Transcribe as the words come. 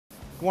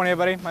Good morning,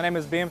 everybody. My name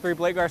is BM3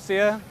 Blake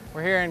Garcia.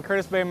 We're here in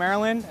Chesapeake Bay,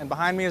 Maryland, and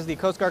behind me is the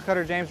Coast Guard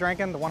cutter James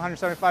Rankin, the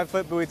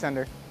 175-foot buoy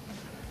tender.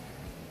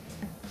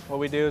 What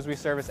we do is we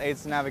service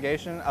aids to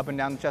navigation up and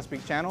down the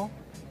Chesapeake Channel.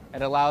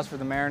 It allows for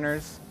the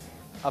mariners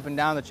up and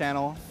down the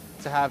channel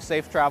to have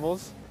safe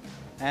travels,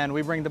 and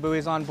we bring the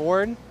buoys on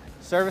board,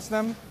 service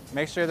them,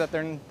 make sure that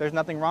there's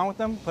nothing wrong with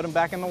them, put them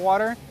back in the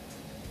water,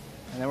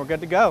 and then we're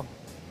good to go.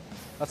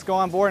 Let's go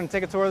on board and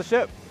take a tour of the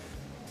ship.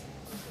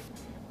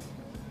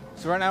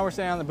 So right now we're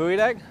sitting on the buoy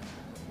deck.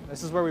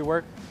 This is where we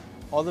work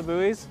all the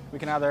buoys. We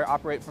can either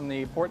operate from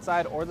the port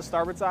side or the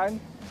starboard side.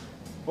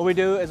 What we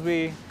do is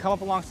we come up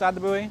alongside the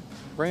buoy,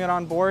 bring it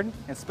on board,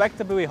 inspect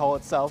the buoy hull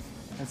itself,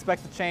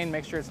 inspect the chain,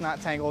 make sure it's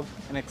not tangled,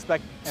 and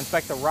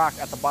inspect the rock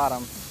at the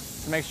bottom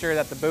to make sure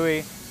that the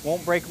buoy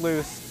won't break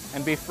loose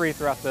and be free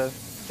throughout the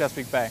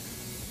Chesapeake Bay.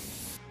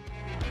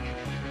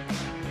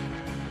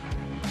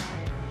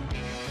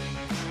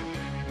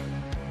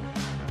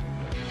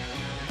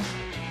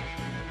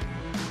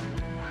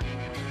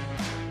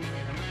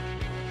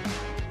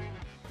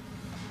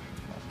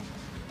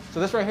 So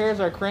this right here is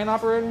our crane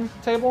operating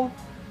table.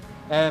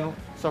 And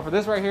so for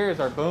this right here is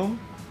our boom.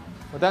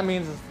 What that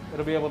means is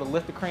it'll be able to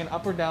lift the crane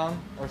up or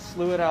down or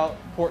slew it out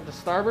port to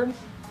starboard.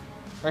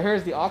 Right here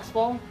is the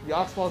AuxScout. The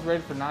AuxScout is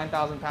rated for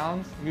 9,000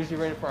 pounds,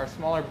 usually rated for our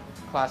smaller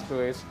class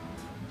buoys.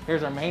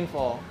 Here's our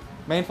mainfall.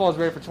 Mainfall is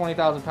rated for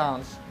 20,000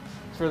 pounds.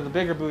 It's for the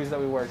bigger buoys that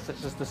we work,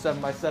 such as the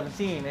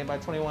 7x17,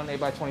 8x21,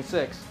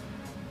 8x26.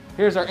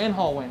 Here's our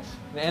in-haul winch.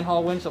 The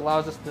in-haul winch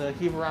allows us to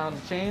heave around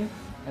the chain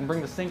and bring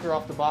the sinker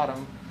off the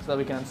bottom so that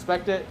we can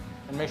inspect it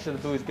and make sure the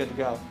buoy is good to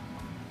go.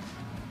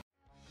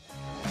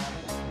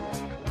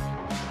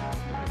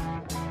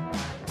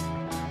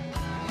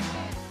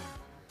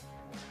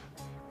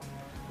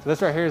 So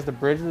this right here is the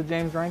bridge of the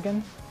James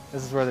Rankin.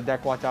 This is where the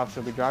deck watch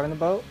officer will be driving the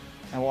boat,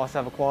 and we'll also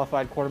have a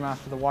qualified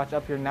quartermaster of the watch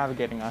up here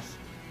navigating us.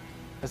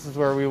 This is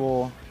where we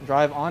will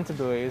drive onto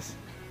buoys.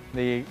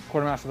 The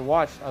quartermaster of the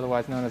watch,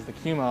 otherwise known as the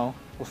QMO,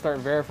 will start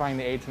verifying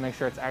the aid to make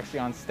sure it's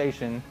actually on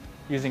station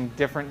using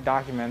different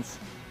documents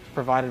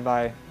provided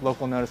by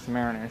local notice to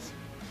mariners.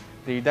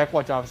 The deck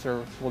watch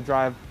officer will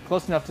drive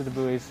close enough to the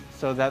buoys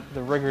so that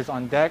the riggers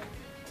on deck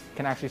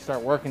can actually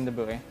start working the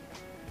buoy.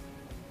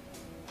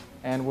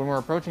 And when we're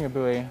approaching a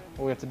buoy,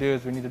 what we have to do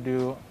is we need to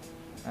do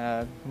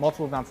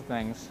multiple amounts of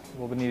things.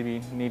 We'll need to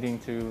be needing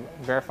to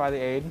verify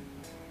the aid,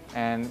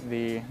 and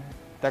the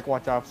deck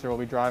watch officer will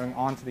be driving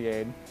onto the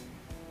aid,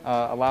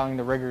 allowing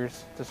the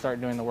riggers to start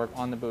doing the work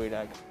on the buoy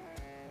deck.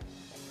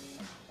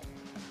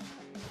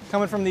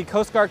 Coming from the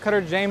Coast Guard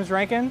cutter James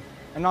Rankin,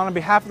 and on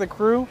behalf of the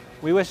crew,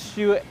 we wish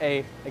you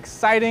an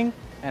exciting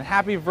and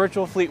happy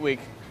virtual Fleet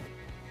Week.